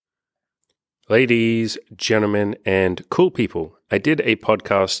Ladies, gentlemen, and cool people, I did a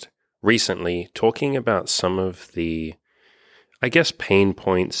podcast recently talking about some of the, pain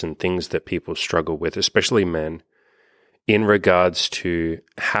points and things that people struggle with, especially men, in regards to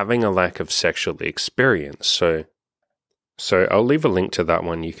having a lack of sexual experience. So I'll leave a link to that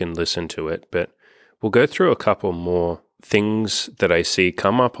one. You can listen to it, but we'll go through a couple more things that I see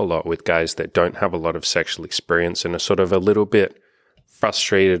come up a lot with guys that don't have a lot of sexual experience and are sort of a little bit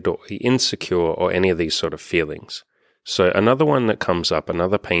frustrated or insecure or any of these sort of feelings. So another one that comes up,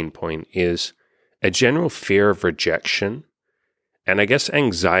 another pain point, is a general fear of rejection and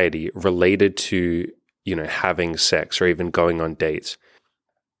anxiety related to, having sex or even going on dates.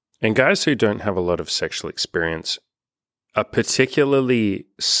 And guys who don't have a lot of sexual experience are particularly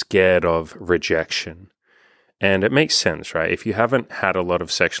scared of rejection. And it makes sense, right? If you haven't had a lot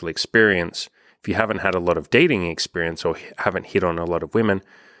of sexual experience, if you haven't had a lot of dating experience or haven't hit on a lot of women,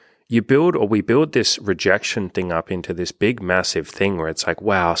 we build this rejection thing up into this big, massive thing where it's like,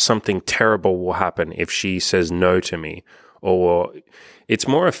 wow, something terrible will happen if she says no to me. Or it's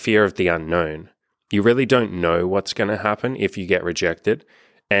more a fear of the unknown. You really don't know what's going to happen if you get rejected.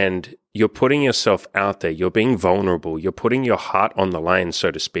 And you're putting yourself out there. You're being vulnerable. You're putting your heart on the line,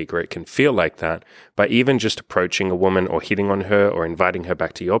 so to speak, or it can feel like that. By even just approaching a woman or hitting on her or inviting her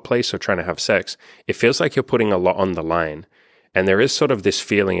back to your place or trying to have sex, it feels like you're putting a lot on the line. And there is sort of this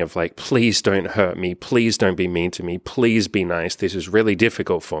feeling of like, please don't hurt me. Please don't be mean to me. Please be nice. This is really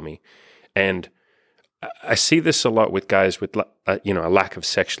difficult for me. And I see this a lot with guys with, a lack of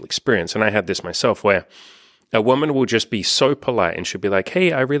sexual experience. And I had this myself where a woman will just be so polite and she'll be like,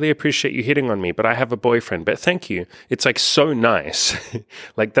 hey, I really appreciate you hitting on me, but I have a boyfriend, but thank you. It's like so nice.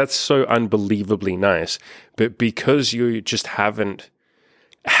 Like that's so unbelievably nice. But because you just haven't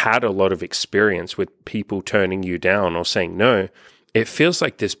had a lot of experience with people turning you down or saying no, it feels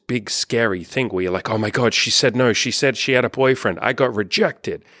like this big scary thing where you're like, oh my God, she said no. She said she had a boyfriend. I got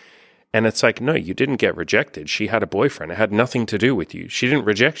rejected. And it's like, no, you didn't get rejected. She had a boyfriend. It had nothing to do with you. She didn't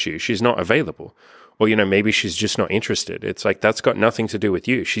reject you. She's not available. Or, maybe she's just not interested. It's like, that's got nothing to do with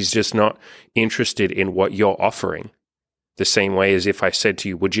you. She's just not interested in what you're offering. The same way as if I said to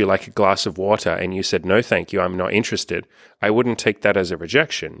you, would you like a glass of water? And you said, no, thank you, I'm not interested. I wouldn't take that as a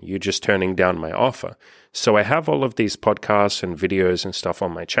rejection. You're just turning down my offer. So I have all of these podcasts and videos and stuff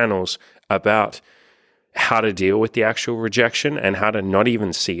on my channels about how to deal with the actual rejection and how to not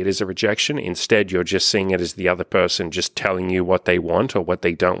even see it as a rejection. Instead, you're just seeing it as the other person just telling you what they want or what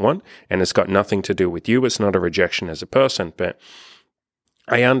they don't want. And it's got nothing to do with you. It's not a rejection as a person. But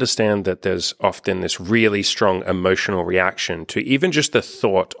I understand that there's often this really strong emotional reaction to even just the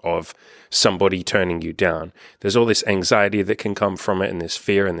thought of somebody turning you down. There's all this anxiety that can come from it and this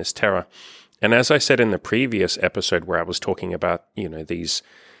fear and this terror. And as I said in the previous episode where I was talking about, these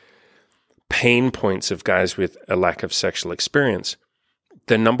pain points of guys with a lack of sexual experience,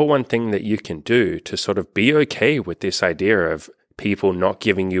 the number one thing that you can do to sort of be okay with this idea of people not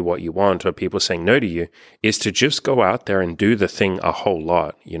giving you what you want or people saying no to you is to just go out there and do the thing a whole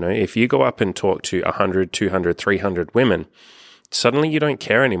lot. If you go up and talk to 100, 200, 300 women, suddenly you don't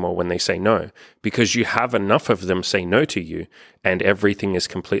care anymore when they say no because you have enough of them say no to you and everything is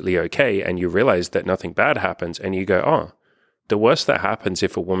completely okay and you realize that nothing bad happens and you go, oh, the worst that happens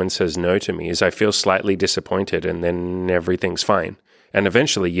if a woman says no to me is I feel slightly disappointed and then everything's fine. And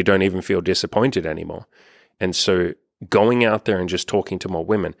eventually you don't even feel disappointed anymore. And so going out there and just talking to more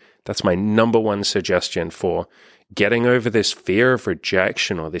women, that's my number one suggestion for getting over this fear of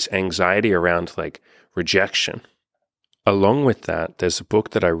rejection or this anxiety around like rejection. Along with that, there's a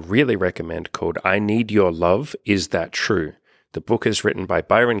book that I really recommend called I Need Your Love, Is That True? The book is written by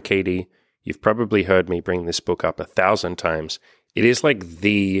Byron Katie. You've probably heard me bring this book up 1,000 times. It is like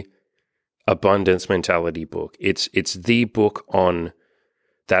the abundance mentality book. It's the book on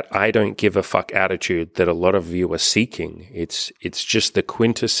that I don't give a fuck attitude that a lot of you are seeking. It's just the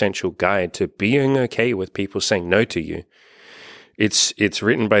quintessential guide to being okay with people saying no to you. It's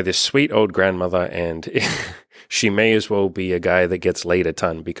written by this sweet old grandmother, and she may as well be a guy that gets laid a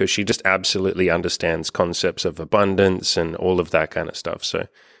ton because she just absolutely understands concepts of abundance and all of that kind of stuff. So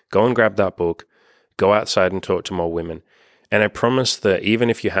go and grab that book, go outside and talk to more women. And I promise that even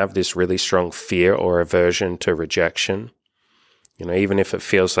if you have this really strong fear or aversion to rejection, even if it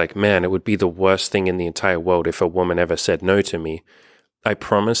feels like, man, it would be the worst thing in the entire world if a woman ever said no to me, I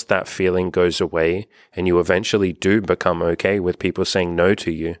promise that feeling goes away and you eventually do become okay with people saying no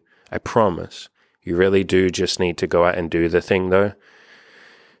to you. I promise. You really do just need to go out and do the thing though.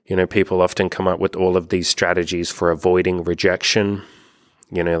 People often come up with all of these strategies for avoiding rejection,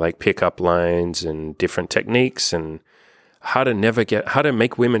 like pickup lines and different techniques. And how to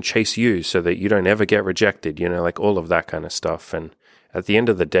make women chase you so that you don't ever get rejected, like all of that kind of stuff. And at the end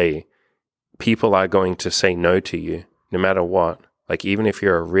of the day, people are going to say no to you no matter what. Like, even if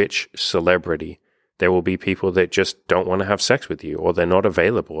you're a rich celebrity, there will be people that just don't want to have sex with you, or they're not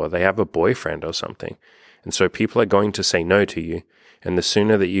available, or they have a boyfriend or something. And so people are going to say no to you. And the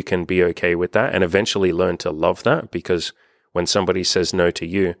sooner that you can be okay with that and eventually learn to love that, because when somebody says no to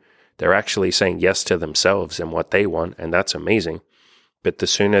you, they're actually saying yes to themselves and what they want, and that's amazing. But the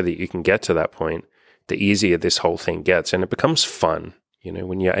sooner that you can get to that point, the easier this whole thing gets, and it becomes fun.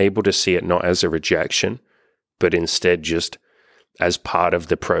 When you're able to see it not as a rejection, but instead just as part of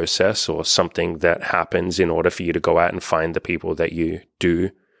the process, or something that happens in order for you to go out and find the people that you do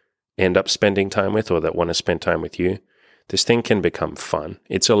end up spending time with, or that want to spend time with you. This thing can become fun.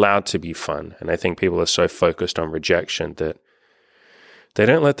 It's allowed to be fun. And I think people are so focused on rejection that they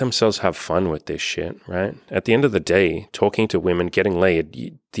don't let themselves have fun with this shit, right? At the end of the day, talking to women, getting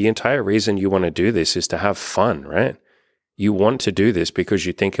laid, the entire reason you want to do this is to have fun, right? You want to do this because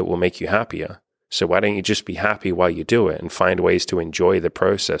you think it will make you happier. So why don't you just be happy while you do it and find ways to enjoy the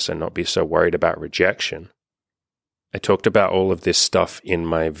process and not be so worried about rejection? I talked about all of this stuff in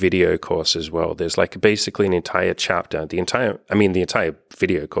my video course as well. There's basically an entire chapter, the entire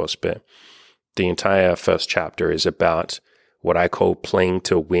video course, but the entire first chapter is about what I call playing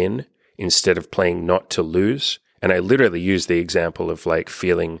to win instead of playing not to lose. And I literally use the example of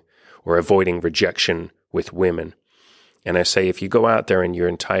feeling or avoiding rejection with women. And I say, if you go out there and your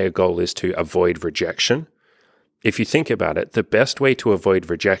entire goal is to avoid rejection, if you think about it, the best way to avoid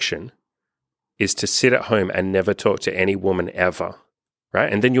rejection is to sit at home and never talk to any woman ever,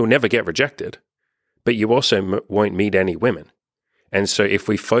 right? And then you'll never get rejected, but you also won't meet any women. And so if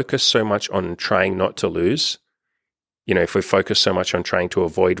we focus so much on trying not to lose, if we focus so much on trying to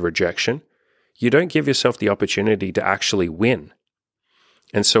avoid rejection, you don't give yourself the opportunity to actually win.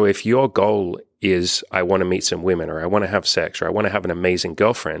 And so if your goal is, I want to meet some women, or I want to have sex, or I want to have an amazing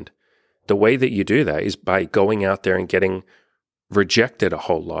girlfriend, the way that you do that is by going out there and getting rejected a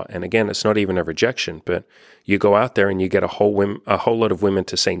whole lot. And again, it's not even a rejection, but you go out there and you get a whole lot of women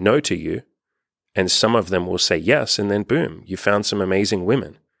to say no to you, and some of them will say yes, and then boom, you found some amazing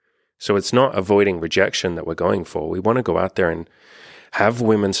women. So it's not avoiding rejection that we're going for. We want to go out there and have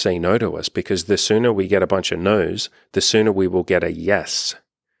women say no to us, because the sooner we get a bunch of no's, the sooner we will get a yes.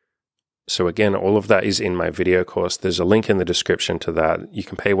 So again, all of that is in my video course. There's a link in the description to that. You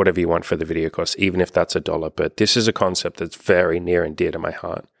can pay whatever you want for the video course, even if that's $1. But this is a concept that's very near and dear to my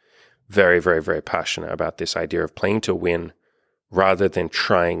heart. Very, very, very passionate about this idea of playing to win rather than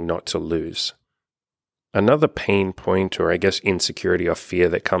trying not to lose. Another pain point, or I guess insecurity or fear,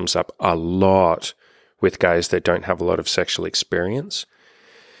 that comes up a lot with guys that don't have a lot of sexual experience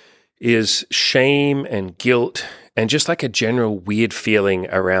is shame and guilt, and just a general weird feeling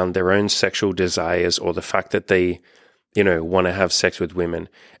around their own sexual desires, or the fact that they, want to have sex with women.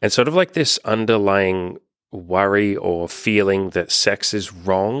 And sort of this underlying worry or feeling that sex is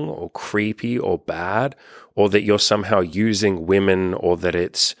wrong or creepy or bad, or that you're somehow using women, or that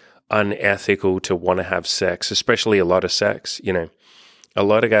it's unethical to want to have sex, especially a lot of sex. A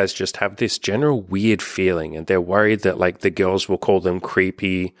lot of guys just have this general weird feeling, and they're worried that the girls will call them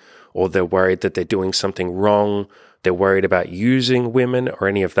creepy, or they're worried that they're doing something wrong. They're worried about using women or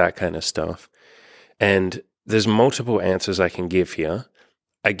any of that kind of stuff. And there's multiple answers I can give here.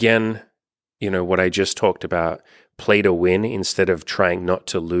 Again, what I just talked about, play to win instead of trying not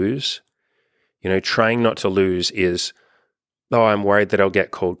to lose. Trying not to lose is, oh, I'm worried that I'll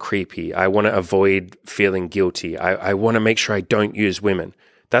get called creepy. I want to avoid feeling guilty. I want to make sure I don't use women.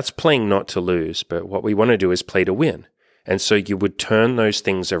 That's playing not to lose, but what we want to do is play to win. And so you would turn those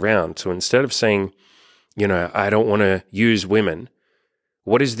things around. So instead of saying, I don't want to use women,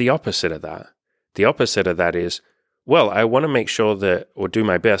 what is the opposite of that? The opposite of that is, well, I want to make sure that, or do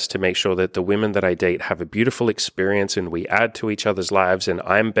my best to make sure that the women that I date have a beautiful experience, and we add to each other's lives, and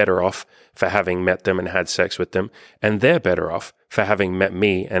I'm better off for having met them and had sex with them, and they're better off for having met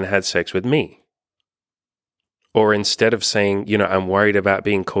me and had sex with me. Or instead of saying, I'm worried about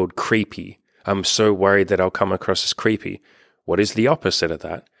being called creepy, I'm so worried that I'll come across as creepy, what is the opposite of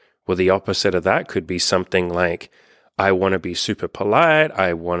that? Well, the opposite of that could be something like, I want to be super polite,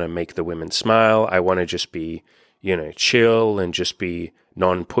 I want to make the women smile, I want to just be chill and just be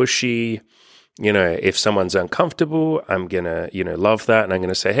non-pushy. If someone's uncomfortable, I'm going to, love that. And I'm going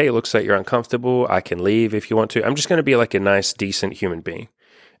to say, hey, it looks like you're uncomfortable. I can leave if you want to. I'm just going to be a nice, decent human being.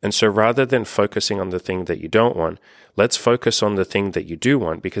 And so rather than focusing on the thing that you don't want, let's focus on the thing that you do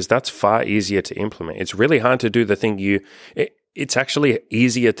want, because that's far easier to implement. It's really hard to do the thing it's actually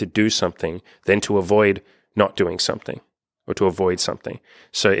easier to do something than to avoid not doing something. or to avoid something.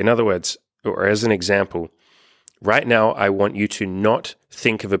 So in other words, or as an example, right now I want you to not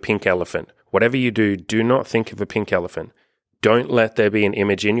think of a pink elephant. Whatever you do, do not think of a pink elephant. Don't let there be an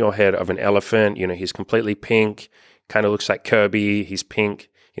image in your head of an elephant. He's completely pink, kind of looks like Kirby. He's pink,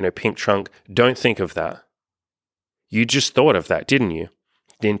 pink trunk. Don't think of that. You just thought of that, didn't you?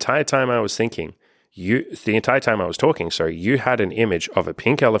 The entire time I was talking, you had an image of a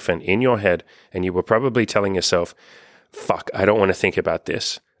pink elephant in your head, and you were probably telling yourself, fuck, I don't want to think about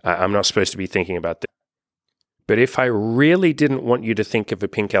this. I'm not supposed to be thinking about this. But if I really didn't want you to think of a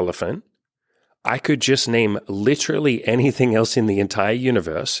pink elephant, I could just name literally anything else in the entire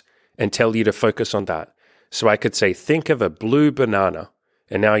universe and tell you to focus on that. So I could say, think of a blue banana.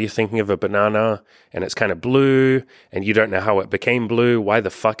 And now you're thinking of a banana and it's kind of blue and you don't know how it became blue. Why the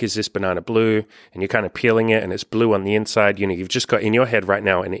fuck is this banana blue? And you're kind of peeling it and it's blue on the inside. You've just got in your head right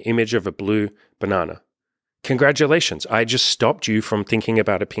now an image of a blue banana. Congratulations. I just stopped you from thinking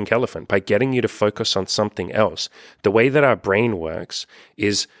about a pink elephant by getting you to focus on something else. The way that our brain works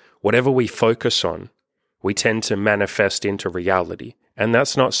is whatever we focus on, we tend to manifest into reality. And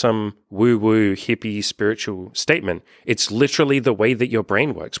that's not some woo-woo, hippie, spiritual statement. It's literally the way that your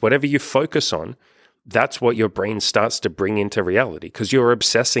brain works. Whatever you focus on, that's what your brain starts to bring into reality because you're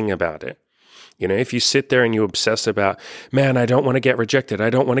obsessing about it. If you sit there and you obsess about, man, I don't want to get rejected.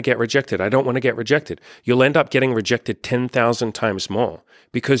 I don't want to get rejected. I don't want to get rejected. You'll end up getting rejected 10,000 times more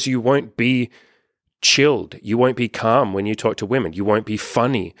because you won't be chilled. You won't be calm when you talk to women. You won't be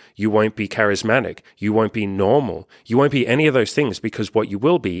funny. You won't be charismatic. You won't be normal. You won't be any of those things because what you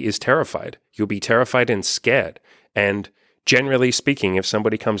will be is terrified. You'll be terrified and scared. And generally speaking, if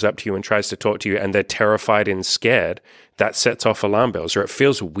somebody comes up to you and tries to talk to you and they're terrified and scared, that sets off alarm bells or it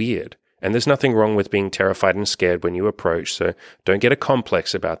feels weird. And there's nothing wrong with being terrified and scared when you approach. So don't get a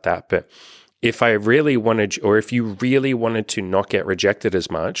complex about that. But if you really wanted to not get rejected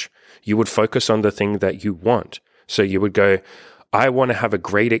as much, you would focus on the thing that you want. So you would go, I want to have a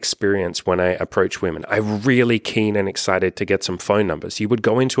great experience when I approach women. I'm really keen and excited to get some phone numbers. You would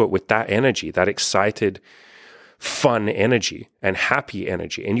go into it with that energy, that excited, fun energy and happy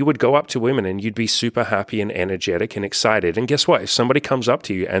energy. And you would go up to women and you'd be super happy and energetic and excited. And guess what? If somebody comes up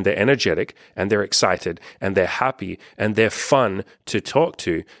to you and they're energetic and they're excited and they're happy and they're fun to talk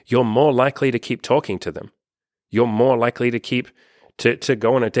to, you're more likely to keep talking to them. You're more likely to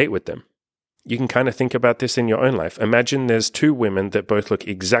go on a date with them. You can kind of think about this in your own life. Imagine there's two women that both look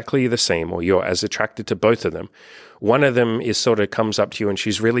exactly the same, or you're as attracted to both of them. One of them comes up to you and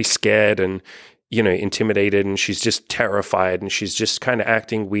she's really scared and intimidated, and she's just terrified, and she's just kind of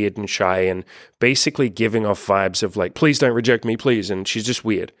acting weird and shy and basically giving off vibes of like, please don't reject me, please. And she's just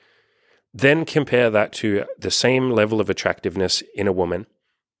weird. Then compare that to the same level of attractiveness in a woman.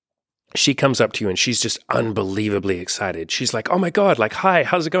 She comes up to you and she's just unbelievably excited. She's like, oh my God, like, hi,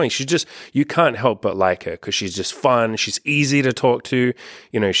 how's it going? You can't help but like her because she's just fun. She's easy to talk to.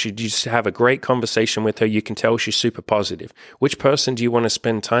 You just have a great conversation with her. You can tell she's super positive. Which person do you want to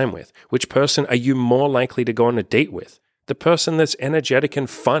spend time with? Which person are you more likely to go on a date with? The person that's energetic and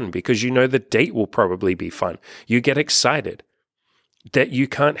fun because you know the date will probably be fun. You get excited. That you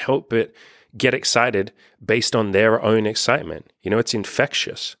can't help but get excited based on their own excitement. It's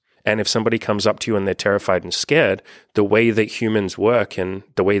infectious. And if somebody comes up to you and they're terrified and scared, the way that humans work and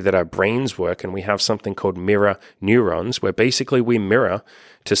the way that our brains work, and we have something called mirror neurons, where basically we mirror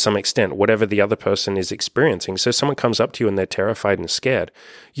to some extent whatever the other person is experiencing. So if someone comes up to you and they're terrified and scared,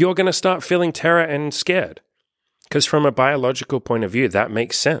 you're going to start feeling terror and scared. Because from a biological point of view, that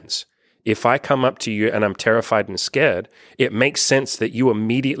makes sense. If I come up to you and I'm terrified and scared, it makes sense that you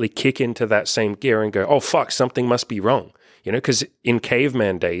immediately kick into that same gear and go, oh, fuck, something must be wrong. Because in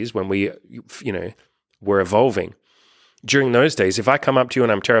caveman days when we, were evolving, during those days, if I come up to you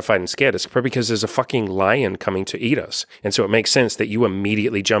and I'm terrified and scared, it's probably because there's a fucking lion coming to eat us. And so it makes sense that you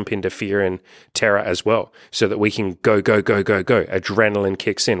immediately jump into fear and terror as well, so that we can go. Adrenaline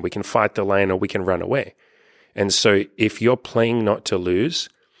kicks in. We can fight the lion or we can run away. And so if you're playing not to lose,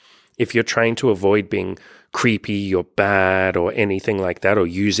 if you're trying to avoid being creepy or bad or anything like that, or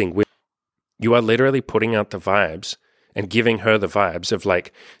using women, you are literally putting out the vibes and giving her the vibes of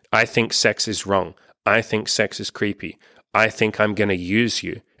like, I think sex is wrong. I think sex is creepy. I think I'm going to use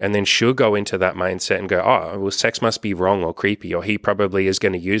you. And then she'll go into that mindset and go, oh, well, sex must be wrong or creepy, or he probably is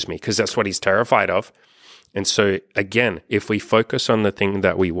going to use me because that's what he's terrified of. And so again, if we focus on the thing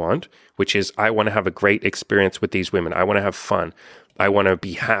that we want, which is I want to have a great experience with these women. I want to have fun. I want to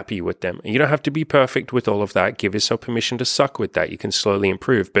be happy with them. You don't have to be perfect with all of that. Give yourself permission to suck with that. You can slowly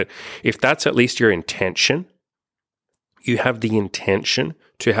improve. But if that's at least your intention, you have the intention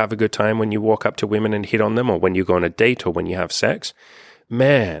to have a good time when you walk up to women and hit on them, or when you go on a date, or when you have sex,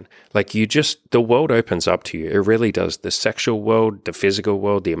 man, like the world opens up to you. It really does. The sexual world, the physical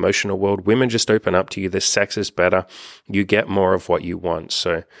world, the emotional world, women just open up to you. The sex is better. You get more of what you want.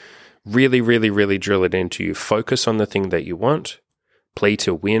 So really, really, really drill it into you. Focus on the thing that you want. Play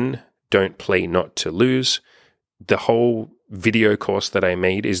to win. Don't play not to lose. The whole video course that I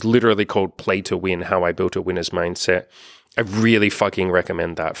made is literally called Play to Win, How I Built a Winner's Mindset. I really fucking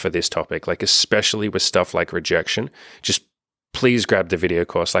recommend that for this topic, like especially with stuff like rejection. Just please grab the video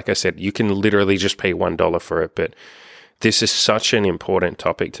course. Like I said, you can literally just pay $1 for it, but this is such an important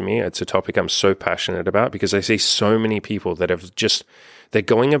topic to me. It's a topic I'm so passionate about because I see so many people that they're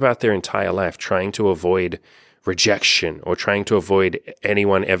going about their entire life trying to avoid rejection or trying to avoid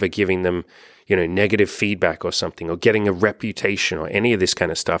anyone ever giving them, negative feedback or something, or getting a reputation or any of this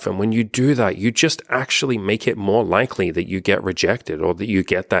kind of stuff. And when you do that, you just actually make it more likely that you get rejected or that you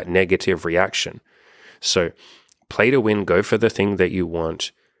get that negative reaction. So play to win, go for the thing that you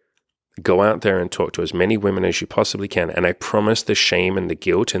want, go out there and talk to as many women as you possibly can. And I promise the shame and the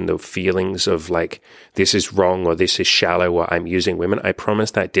guilt and the feelings of like, this is wrong or this is shallow or I'm using women, I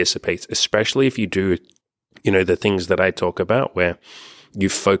promise that dissipates, especially if you do, the things that I talk about where you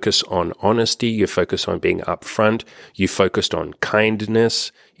focus on honesty, you focus on being upfront, you focused on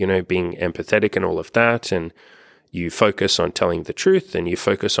kindness, being empathetic and all of that. And you focus on telling the truth, and you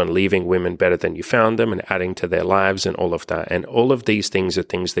focus on leaving women better than you found them and adding to their lives and all of that. And all of these things are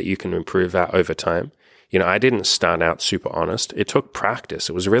things that you can improve at over time. I didn't start out super honest. It took practice.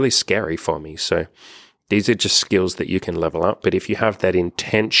 It was really scary for me. So these are just skills that you can level up. But if you have that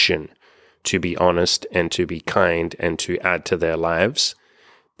intention to be honest and to be kind and to add to their lives,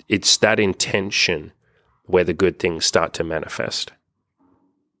 it's that intention where the good things start to manifest.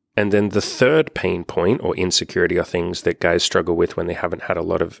 And then the third pain point or insecurity or things that guys struggle with when they haven't had a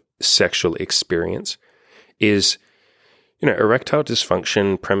lot of sexual experience is, erectile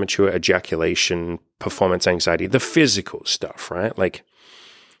dysfunction, premature ejaculation, performance anxiety, the physical stuff, right? Like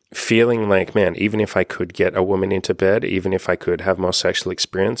feeling like, man, even if I could get a woman into bed, even if I could have more sexual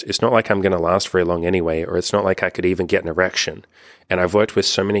experience, it's not like I'm going to last very long anyway, or it's not like I could even get an erection. And I've worked with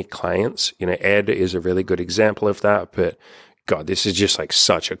so many clients, Ed is a really good example of that, but God, this is just like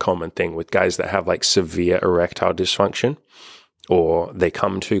such a common thing with guys that have like severe erectile dysfunction, or they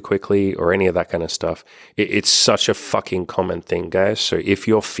come too quickly, or any of that kind of stuff. It's such a fucking common thing, guys. So if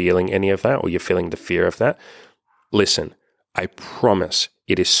you're feeling any of that, or you're feeling the fear of that, listen, I promise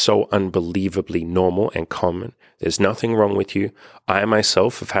it is so unbelievably normal and common. There's nothing wrong with you. I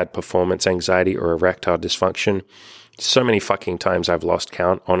myself have had performance anxiety or erectile dysfunction so many fucking times I've lost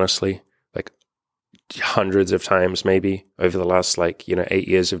count, honestly. Like hundreds of times maybe over the last 8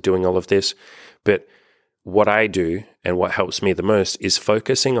 years of doing all of this. But what I do and what helps me the most is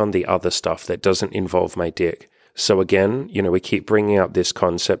focusing on the other stuff that doesn't involve my dick. So again, we keep bringing up this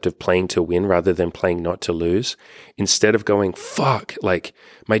concept of playing to win rather than playing not to lose. Instead of going, fuck, like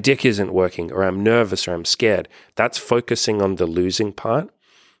my dick isn't working, or I'm nervous, or I'm scared. That's focusing on the losing part.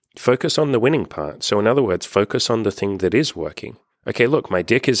 Focus on the winning part. So in other words, focus on the thing that is working. Okay, look, my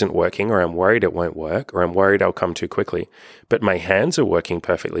dick isn't working, or I'm worried it won't work, or I'm worried I'll come too quickly. But my hands are working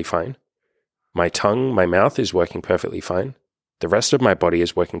perfectly fine. My tongue, my mouth is working perfectly fine. The rest of my body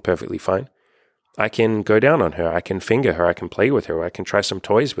is working perfectly fine. I can go down on her. I can finger her. I can play with her. I can try some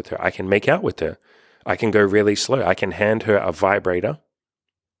toys with her. I can make out with her. I can go really slow. I can hand her a vibrator.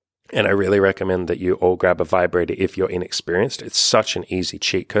 And I really recommend that you all grab a vibrator if you're inexperienced. It's such an easy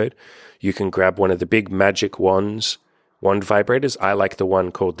cheat code. You can grab one of the big magic wand vibrators. I like the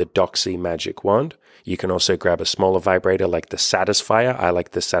one called the Doxy Magic Wand. You can also grab a smaller vibrator like the Satisfyer. I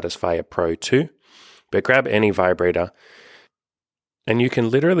like the Satisfyer Pro 2. But grab any vibrator, and you can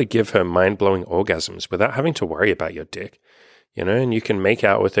literally give her mind-blowing orgasms without having to worry about your dick. And you can make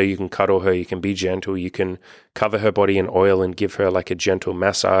out with her, you can cuddle her, you can be gentle, you can cover her body in oil and give her like a gentle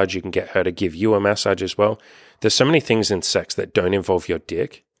massage. You can get her to give you a massage as well. There's so many things in sex that don't involve your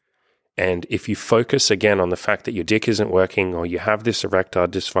dick. And if you focus again on the fact that your dick isn't working, or you have this erectile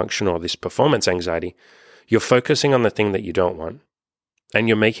dysfunction or this performance anxiety, you're focusing on the thing that you don't want. And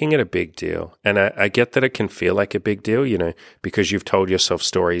you're making it a big deal. And I get that it can feel like a big deal, because you've told yourself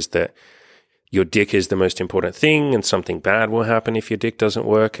stories that your dick is the most important thing and something bad will happen if your dick doesn't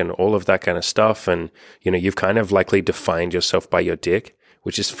work and all of that kind of stuff. And, you've kind of likely defined yourself by your dick,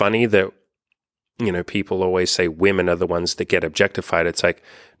 which is funny that, people always say women are the ones that get objectified. It's like,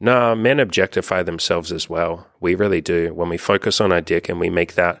 nah, men objectify themselves as well. We really do. When we focus on our dick and we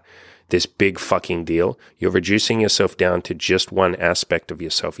make that this big fucking deal, you're reducing yourself down to just one aspect of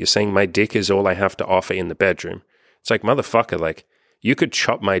yourself. You're saying my dick is all I have to offer in the bedroom. It's like, motherfucker, like, you could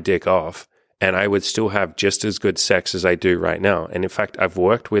chop my dick off and I would still have just as good sex as I do right now. And in fact, I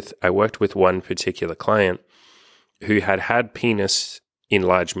worked with one particular client who had penis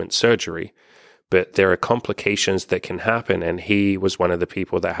enlargement surgery, but there are complications that can happen, and he was one of the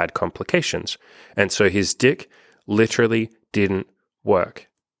people that had complications. And so his dick literally didn't work.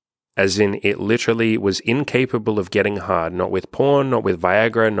 As in, it literally was incapable of getting hard, not with porn, not with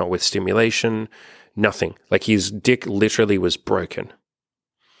Viagra, not with stimulation, nothing. Like, his dick literally was broken.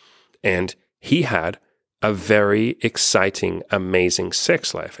 And he had a very exciting, amazing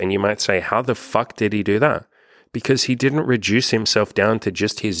sex life. And you might say, how the fuck did he do that? Because he didn't reduce himself down to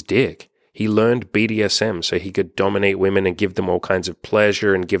just his dick. He learned BDSM so he could dominate women and give them all kinds of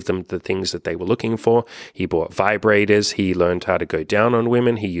pleasure and give them the things that they were looking for. He bought vibrators. He learned how to go down on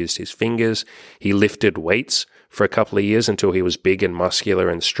women. He used his fingers. He lifted weights for a couple of years until he was big and muscular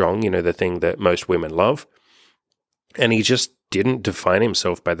and strong, the thing that most women love. And he just didn't define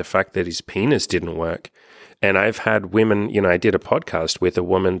himself by the fact that his penis didn't work. And I've had women, I did a podcast with a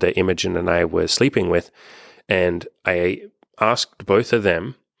woman that Imogen and I were sleeping with, and I asked both of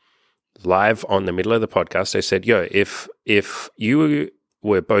them live on the middle of the podcast. I said, if you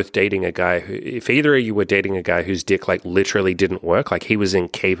were both dating a guy if either of you were dating a guy whose dick like literally didn't work, like he was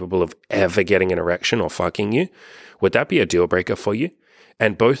incapable of ever getting an erection or fucking you, would that be a deal breaker for you?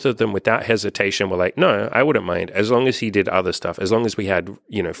 And both of them without hesitation were like, no, I wouldn't mind, as long as he did other stuff, as long as we had,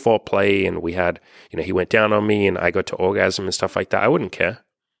 foreplay and we had, he went down on me and I got to orgasm and stuff like that. I wouldn't care.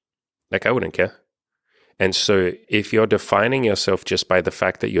 I wouldn't care. And so if you're defining yourself just by the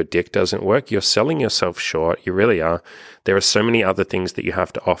fact that your dick doesn't work, you're selling yourself short. You really are. There are so many other things that you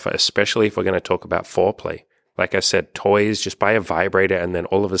have to offer, especially if we're going to talk about foreplay. Like I said, toys, just buy a vibrator and then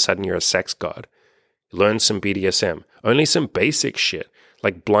all of a sudden you're a sex god. Learn some BDSM. Only some basic shit,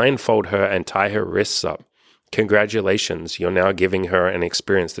 like blindfold her and tie her wrists up. Congratulations, you're now giving her an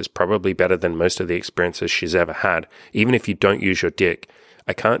experience that's probably better than most of the experiences she's ever had, even if you don't use your dick.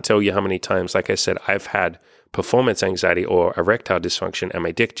 I can't tell you how many times, like I said, I've had performance anxiety or erectile dysfunction and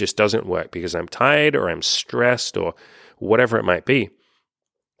my dick just doesn't work because I'm tired or I'm stressed or whatever it might be.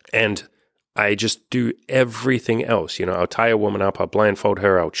 And I just do everything else. I'll tie a woman up, I'll blindfold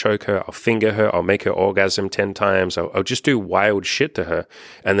her, I'll choke her, I'll finger her, I'll make her orgasm 10 times. I'll just do wild shit to her.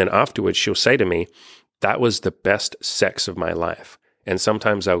 And then afterwards she'll say to me, that was the best sex of my life. And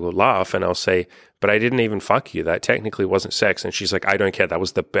sometimes I will laugh and I'll say, but I didn't even fuck you. That technically wasn't sex. And she's like, I don't care. That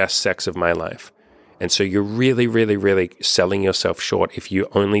was the best sex of my life. And so you're really, really, really selling yourself short if you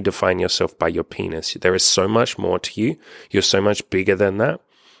only define yourself by your penis. There is so much more to you. You're so much bigger than that.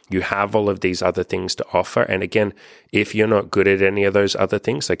 You have all of these other things to offer. And again, if you're not good at any of those other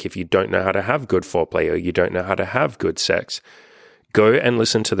things, like if you don't know how to have good foreplay or you don't know how to have good sex, go and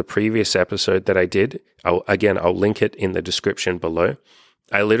listen to the previous episode that I did. I'll link it in the description below.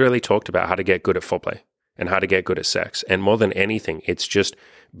 I literally talked about how to get good at foreplay and how to get good at sex. And more than anything, it's just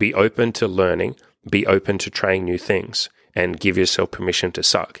be open to learning, be open to trying new things, and give yourself permission to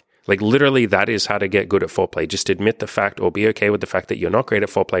suck. Like literally, that is how to get good at foreplay. Just admit the fact or be okay with the fact that you're not great at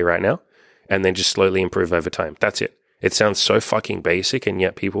foreplay right now, and then just slowly improve over time. That's it. It sounds so fucking basic, and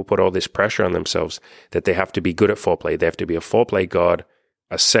yet people put all this pressure on themselves that they have to be good at foreplay. They have to be a foreplay god,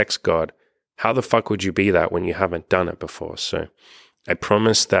 a sex god. How the fuck would you be that when you haven't done it before? So I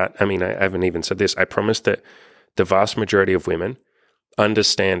promise that, I haven't even said this, I promise that the vast majority of women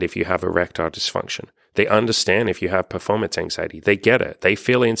understand if you have erectile dysfunction. They understand if you have performance anxiety. They get it. They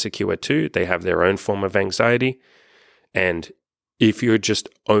feel insecure too. They have their own form of anxiety. And if you're just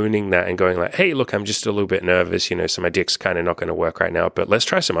owning that and going like, hey, look, I'm just a little bit nervous, so my dick's kind of not going to work right now, but let's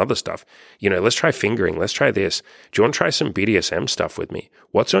try some other stuff. Let's try fingering. Let's try this. Do you want to try some BDSM stuff with me?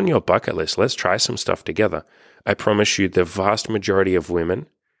 What's on your bucket list? Let's try some stuff together. I promise you the vast majority of women,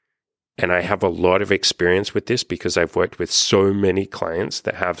 and I have a lot of experience with this because I've worked with so many clients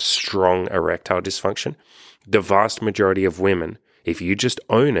that have strong erectile dysfunction. The vast majority of women, if you just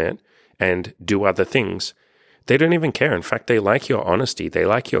own it and do other things, they don't even care. In fact, they like your honesty. They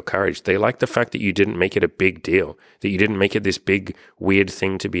like your courage. They like the fact that you didn't make it a big deal, that you didn't make it this big, weird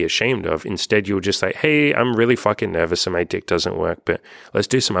thing to be ashamed of. Instead, you'll just say, hey, I'm really fucking nervous and my dick doesn't work, but let's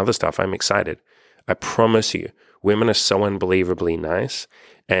do some other stuff. I'm excited. I promise you, women are so unbelievably nice,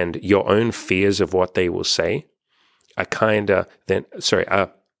 and your own fears of what they will say are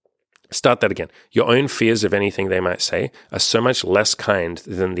start that again. Your own fears of anything they might say are so much less kind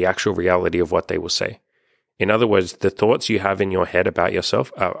than the actual reality of what they will say. In other words, the thoughts you have in your head about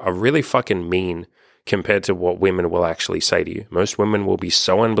yourself are really fucking mean compared to what women will actually say to you. Most women will be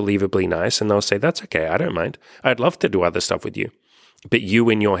so unbelievably nice and they'll say, that's okay, I don't mind. I'd love to do other stuff with you. But you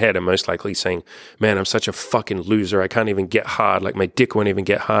in your head are most likely saying, man, I'm such a fucking loser. I can't even get hard. Like my dick won't even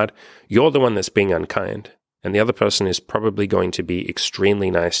get hard. You're the one that's being unkind. And the other person is probably going to be extremely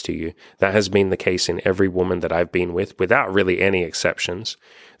nice to you. That has been the case in every woman that I've been with, without really any exceptions.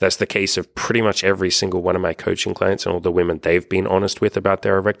 That's the case of pretty much every single one of my coaching clients and all the women they've been honest with about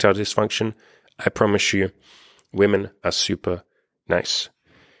their erectile dysfunction. I promise you, women are super nice.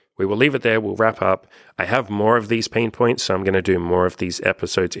 We will leave it there. We'll wrap up. I have more of these pain points, so I'm going to do more of these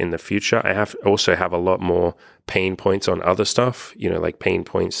episodes in the future. I also have a lot more pain points on other stuff, like pain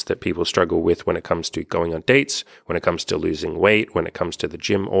points that people struggle with when it comes to going on dates, when it comes to losing weight, when it comes to the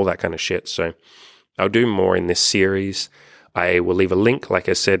gym, all that kind of shit. So I'll do more in this series. I will leave a link, like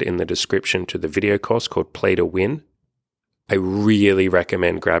I said, in the description to the video course called Play to Win. I really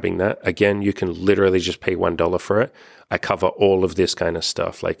recommend grabbing that. Again, you can literally just pay $1 for it. I cover all of this kind of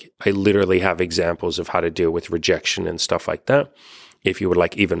stuff. Like I literally have examples of how to deal with rejection and stuff like that. If you would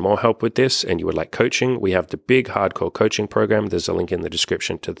like even more help with this and you would like coaching, we have the big hardcore coaching program. There's a link in the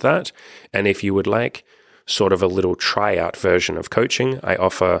description to that. And if you would like sort of a little tryout version of coaching, I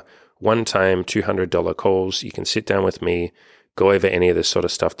offer one-time $200 calls. You can sit down with me, go over any of this sort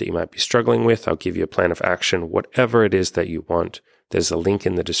of stuff that you might be struggling with. I'll give you a plan of action, whatever it is that you want. There's a link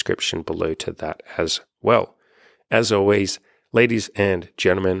in the description below to that as well. As always, ladies and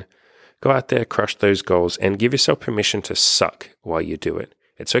gentlemen, go out there, crush those goals, and give yourself permission to suck while you do it.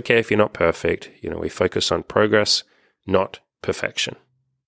 It's okay if you're not perfect. We focus on progress, not perfection.